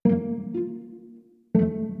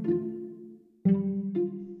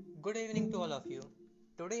all of you.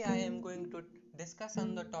 Today I am going to discuss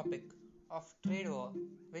on the topic of trade war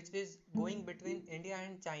which is going between India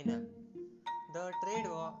and China. The trade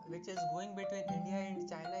war which is going between India and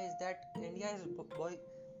China is that India is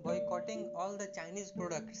boycotting all the Chinese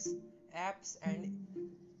products, apps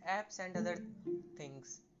and other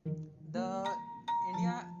things. The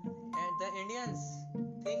India and the Indians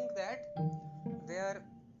think that they are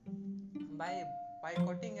by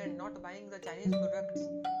boycotting and not buying the Chinese products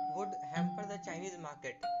would hamper the Chinese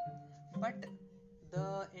market. But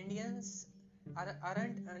the Indians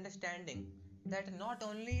aren't understanding that not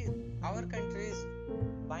only our country is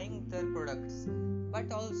buying their products,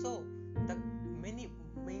 but also the many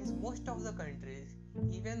means most of the countries,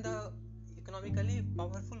 even the economically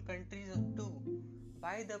powerful countries too,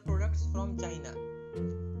 buy the products from China.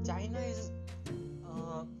 China is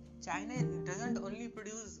China doesn't only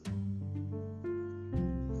produce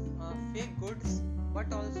fake goods,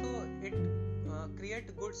 but also it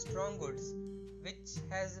create good strong goods which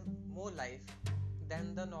has more life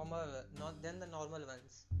than the normal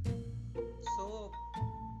ones. So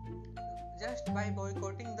just by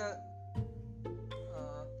boycotting the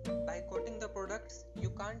products, you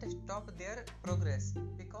can't stop their progress,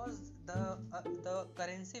 because the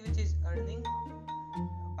currency which is earning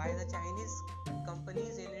by the Chinese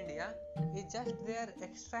companies in India is just their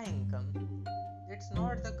extra income. It's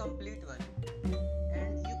not the complete one.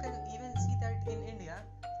 And you can even see that in India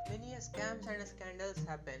many scams and scandals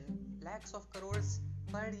happen. Lakhs of crores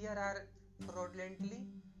per year are fraudulently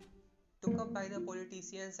took up by the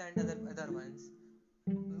politicians and other ones.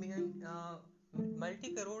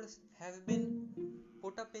 Multi crores have been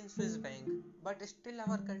put up in Swiss bank, but still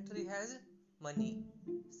our country has money,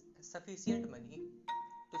 sufficient money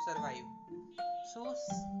to survive. So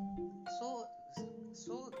so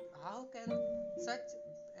so how can such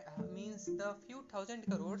means the few thousand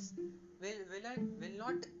crores will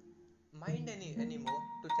not mind anymore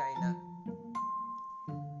to China?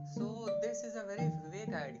 So this is a very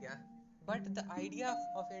vague idea, but the idea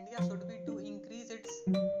of India should be to increase its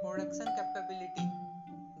production capability,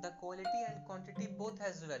 the quality and quantity both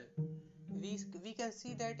as well. We can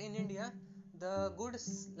see that in India the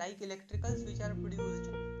goods like electricals which are produced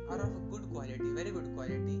are of good quality, very good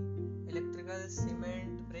quality. Electrical,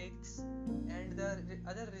 cement, bricks, and the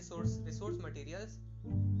other resource materials.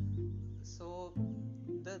 So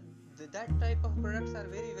that type of products are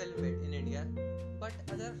very well made in India, but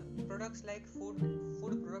other products like food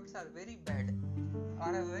products are very bad,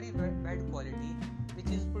 are a very bad quality, which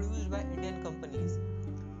is produced by Indian companies.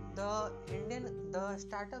 The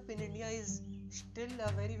startup in India is still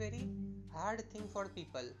a very hard thing for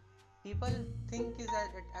people. People think it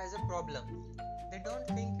as a problem. They don't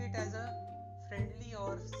think it as a friendly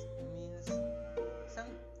or means some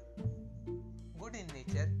good in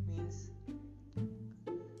nature means.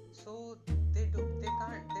 So they don't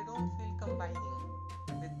feel combining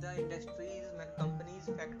with the industries, companies,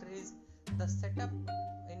 factories. The setup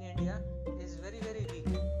in India is very weak,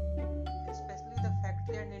 especially the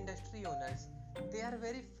factory and industry owners. They are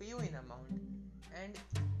very few in amount, and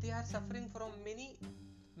they are suffering from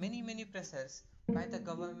many pressures by the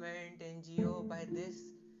government, NGO, by this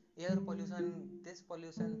air pollution, this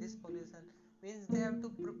pollution means they have to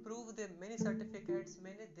prove the many certificates,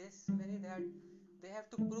 many this, many that. They have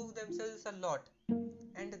to prove themselves a lot,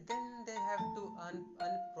 and then they have to earn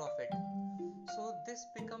profit. So this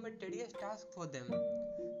become a tedious task for them.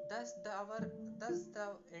 Thus the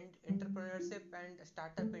entrepreneurship and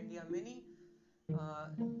startup India, the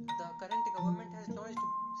current government has launched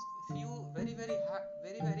few very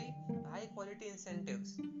high quality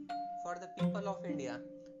incentives for the people of India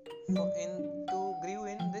to grow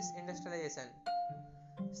in this industrialization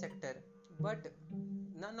sector, but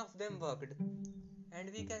none of them worked. And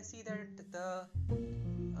we can see that the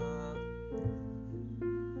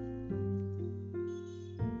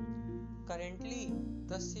currently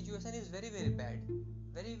the situation is very bad,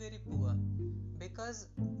 very poor, because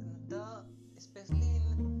the especially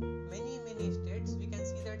in many states we can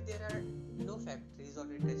see that there are no factories or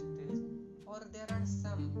industries, or there are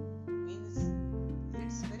some, means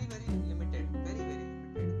it's very limited, very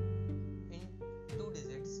limited in two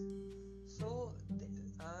digits. So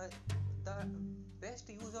the best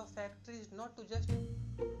use of factory is not to just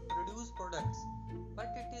produce products,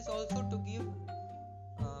 but it is also to give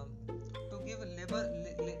labor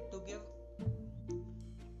to give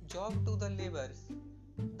job to the laborers,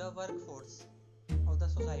 the workforce of the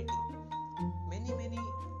society. Many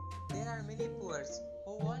there are many poors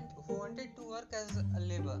who wanted to work as a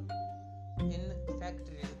labor in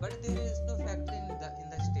factories, but there is no factory in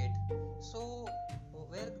the state. So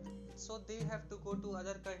so they have to go to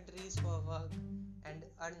other countries for work and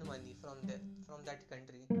earn money from that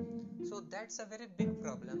country. So that's a very big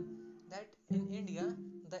problem, that in India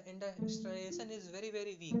the industrialization is very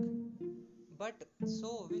very weak. But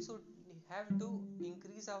so we should have to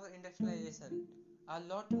increase our industrialization a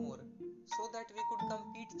lot more, so that we could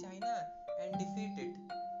compete China and defeat it,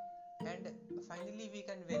 and finally we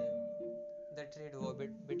can win the trade war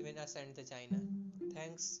between us and the China.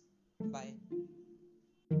 Thanks. Bye.